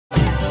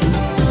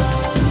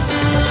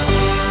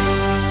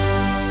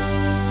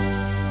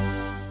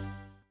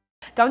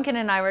Duncan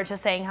and I were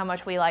just saying how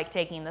much we like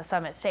taking the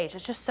Summit stage.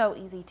 It's just so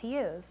easy to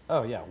use.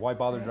 Oh yeah, why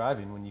bother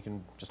driving when you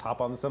can just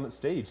hop on the Summit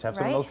stage, have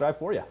someone Right? else drive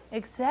for you?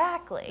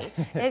 Exactly,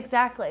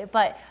 exactly.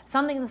 But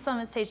something the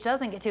Summit stage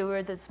doesn't get to,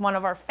 it's one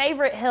of our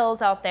favorite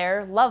hills out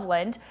there,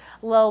 Loveland,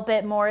 a little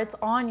bit more. It's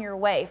on your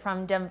way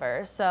from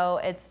Denver, so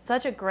it's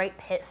such a great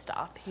pit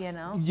stop, you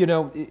know? You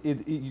know,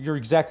 you're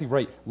exactly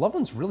right.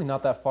 Loveland's really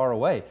not that far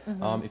away.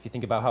 If you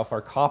think about how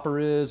far Copper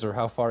is or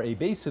how far A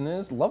Basin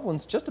is,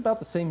 Loveland's just about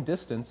the same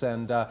distance.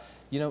 And,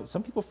 you know,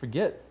 some people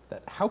forget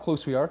that how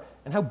close we are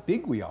and how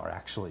big we are,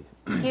 actually.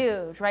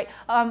 Huge, right?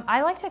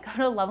 I like to go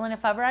to Loveland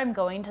if ever I'm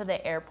going to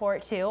the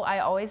airport too. I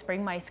always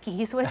bring my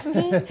skis with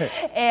me,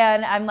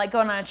 and I'm like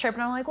going on a trip,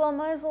 and I'm like, well, I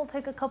might as well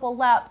take a couple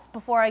laps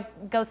before I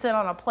go sit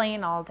on a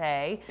plane all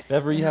day. If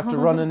ever you have to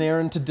run an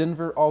errand to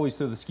Denver, always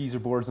throw the skis or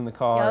boards in the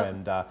car. Yep.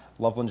 And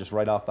Loveland just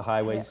right off the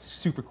highway, Yep.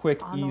 super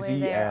quick, On the way easy,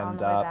 there, on and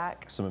the way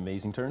back. some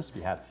amazing turns to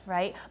be had.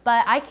 Right?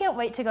 But I can't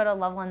wait to go to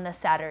Loveland this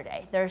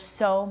Saturday. There's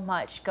so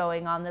much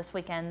going on this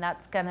weekend.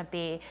 That's going to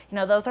be, you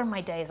know, those are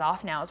my days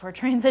off now as we're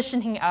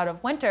transitioning out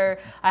of winter.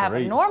 I have a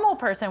Great. normal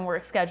person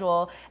work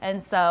schedule.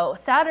 And so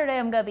Saturday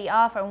I'm going to be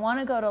off. I want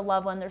to go to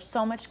Loveland. There's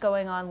so much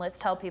going on. Let's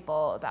tell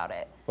people about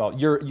it. Well,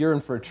 you're in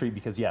for a treat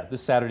because, yeah,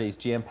 this Saturday is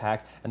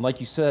jam-packed. And like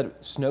you said,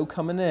 snow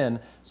coming in.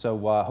 So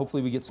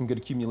hopefully we get some good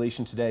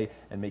accumulation today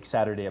and make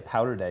Saturday a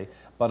powder day.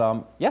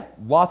 But yeah,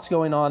 lots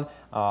going on.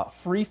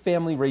 Free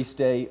family race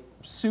day.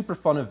 Super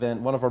fun event,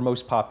 one of our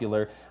most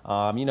popular.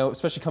 You know,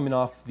 especially coming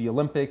off the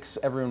Olympics,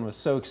 everyone was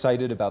so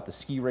excited about the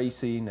ski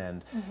racing,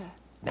 and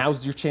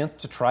now's your chance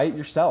to try it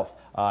yourself.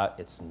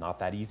 It's not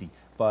that easy,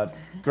 but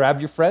grab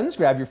your friends,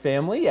 grab your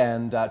family,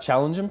 and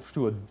challenge them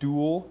to a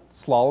dual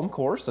slalom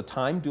course, a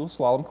timed dual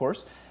slalom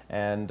course,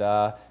 and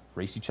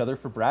race each other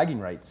for bragging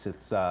rights.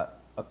 It's a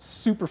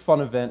super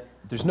fun event.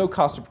 There's no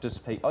cost to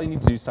participate. All you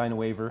need to do is sign a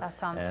waiver That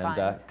sounds and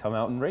fun. come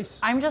out and race.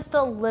 I'm just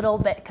a little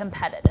bit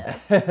competitive,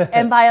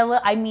 and by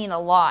I mean a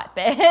lot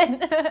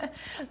bit.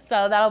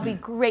 So that'll be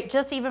great,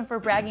 just even for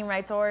bragging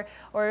rights, or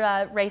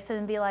race it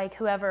and be like,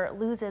 whoever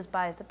loses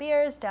buys the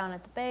beers down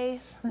at the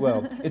base.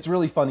 Well, it's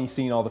really funny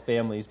seeing all the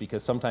families,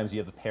 because sometimes you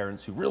have the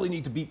parents who really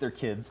need to beat their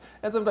kids,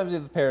 and sometimes you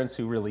have the parents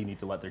who really need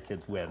to let their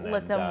kids win.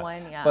 Let them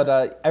win, yeah.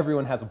 But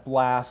everyone has a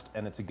blast,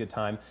 and it's a good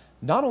time.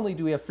 Not only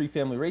do we have Free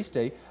Family Race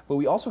Day, but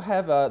we also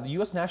have the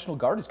U.S. National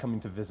Guard is coming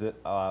to visit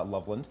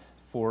Loveland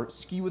for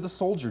Ski with a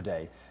Soldier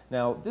Day.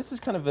 Now, this is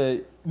kind of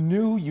a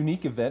new,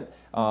 unique event.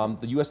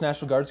 The U.S.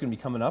 National Guard is going to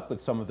be coming up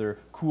with some of their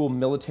cool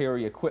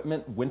military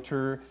equipment,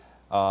 winter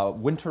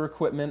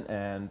equipment,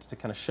 and to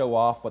kind of show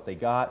off what they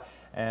got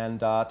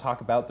and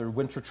talk about their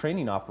winter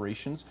training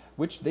operations,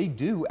 which they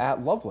do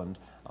at Loveland.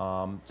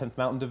 10th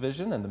Mountain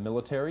Division and the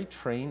military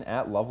train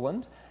at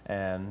Loveland,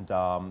 and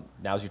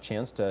now's your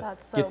chance to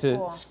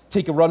cool.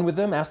 Take a run with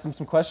them, ask them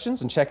some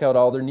questions, and check out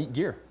all their neat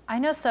gear. I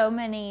know so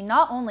many,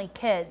 not only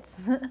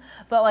kids,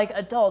 but like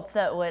adults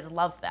that would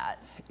love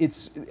that.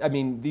 I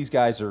mean, these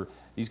guys are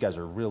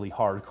really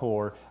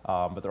hardcore,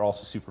 but they're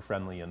also super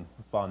friendly and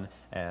fun,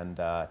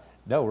 and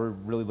no, we're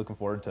really looking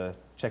forward to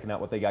checking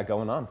out what they got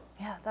going on.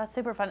 Yeah, that's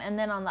super fun. And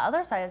then on the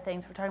other side of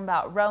things, we're talking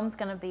about Rome's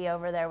going to be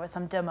over there with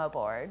some demo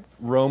boards.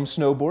 Rome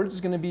Snowboards is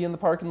going to be in the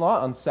parking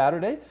lot on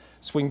Saturday.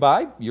 Swing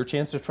by, your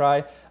chance to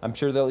try. I'm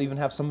sure they'll even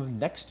have some of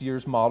next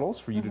year's models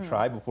for you to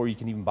try before you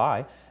can even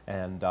buy,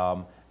 and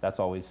that's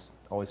always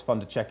fun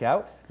to check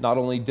out. Not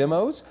only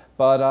demos,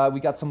 but we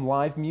got some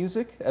live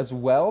music as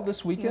well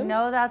this weekend. You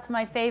know, that's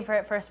my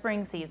favorite for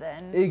spring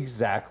season.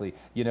 Exactly.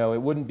 You know,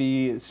 it wouldn't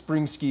be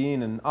spring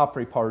skiing and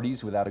après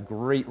parties without a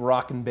great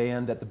rockin'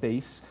 band at the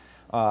base.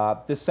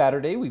 This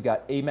Saturday, we've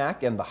got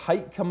AMAC and The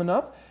Height coming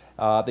up.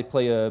 They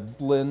play a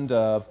blend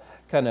of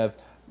kind of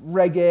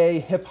reggae,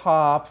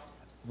 hip-hop,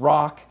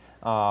 rock,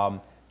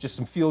 just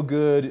some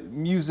feel-good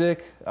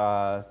music.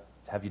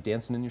 Have you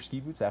dancing in your ski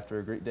boots after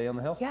a great day on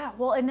the hill? Yeah,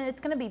 well, and it's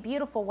going to be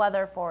beautiful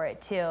weather for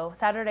it too.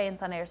 Saturday and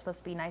Sunday are supposed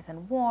to be nice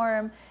and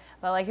warm,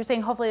 but like you're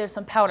saying, hopefully there's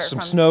some powder from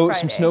Friday.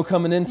 Some snow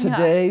coming in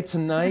today,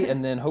 tonight,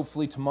 and then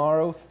hopefully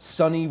tomorrow.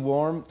 Sunny,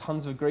 warm,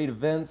 tons of great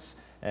events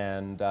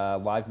and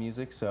live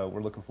music. So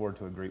we're looking forward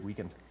to a great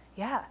weekend.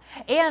 Yeah,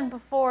 and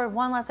before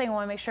one last thing, I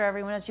want to make sure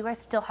everyone knows you guys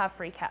still have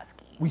free cat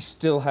skiing. We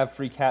still have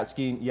free cat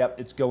skiing. Yep,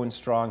 it's going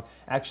strong.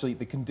 Actually,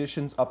 the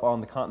conditions up on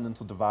the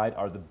Continental Divide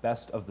are the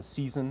best of the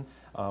season.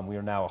 We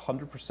are now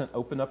 100%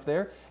 open up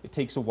there. It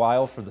takes a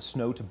while for the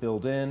snow to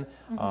build in,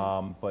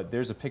 but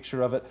there's a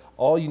picture of it.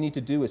 All you need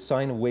to do is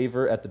sign a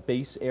waiver at the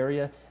base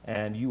area,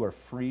 and you are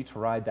free to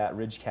ride that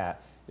Ridge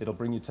Cat. It'll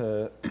bring you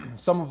to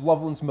some of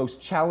Loveland's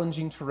most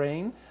challenging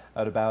terrain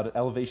at about an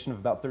elevation of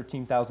about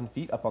 13,000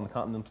 feet up on the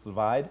Continental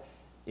Divide.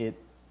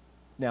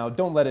 Now,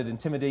 don't let it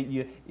intimidate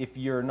you. If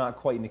you're not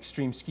quite an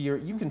extreme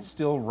skier, you can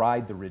still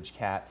ride the Ridge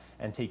Cat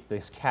and take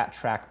this cat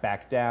track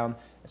back down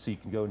so you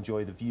can go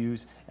enjoy the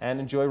views and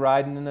enjoy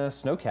riding in a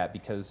snowcat,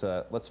 because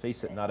let's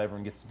face it, not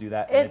everyone gets to do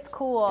that. It's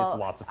cool. It's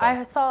lots of fun.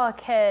 I saw a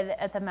kid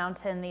at the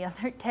mountain the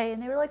other day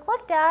and they were like,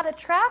 look, Dad, a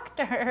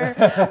tractor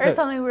or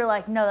something. We were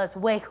like, no, that's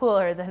way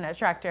cooler than a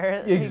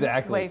tractor.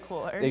 Exactly. It's way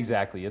cooler.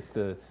 Exactly. It's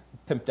the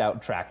pimped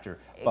out tractor.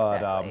 But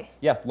Exactly.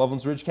 yeah,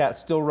 Loveland's Ridge Cat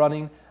still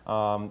running.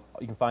 You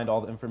can find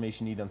all the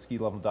information you need on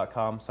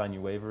skiloveland.com, sign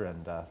your waiver,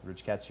 and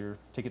Ridge Cat's your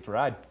ticket to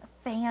ride.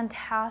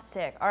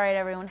 Fantastic. All right,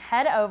 everyone,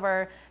 head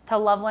over to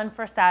Loveland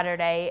for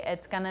Saturday.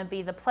 It's going to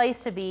be the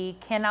place to be.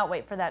 Cannot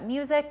wait for that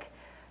music.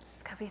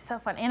 It's going to be so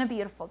fun and a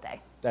beautiful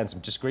day. And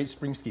some just great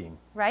spring skiing.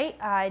 Right?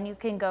 And you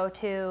can go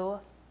to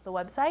the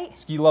website.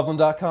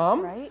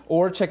 Skiloveland.com. Right.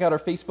 Or check out our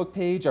Facebook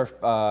page.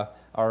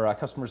 Our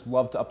customers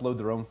love to upload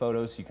their own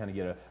photos, so you kind of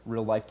get a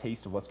real-life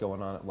taste of what's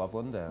going on at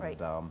Loveland. And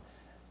Right.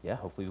 Yeah,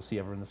 hopefully you'll see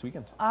everyone this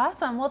weekend.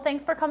 Awesome. Well,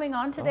 thanks for coming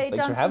on today, thanks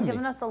for Duncan, having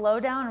giving me. us a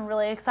lowdown. I'm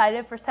really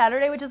excited for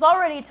Saturday, which is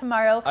already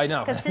tomorrow. I know.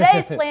 Because today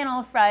is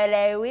Flannel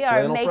Friday. We are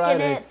Flannel making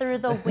Friday. it through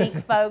the week,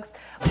 folks.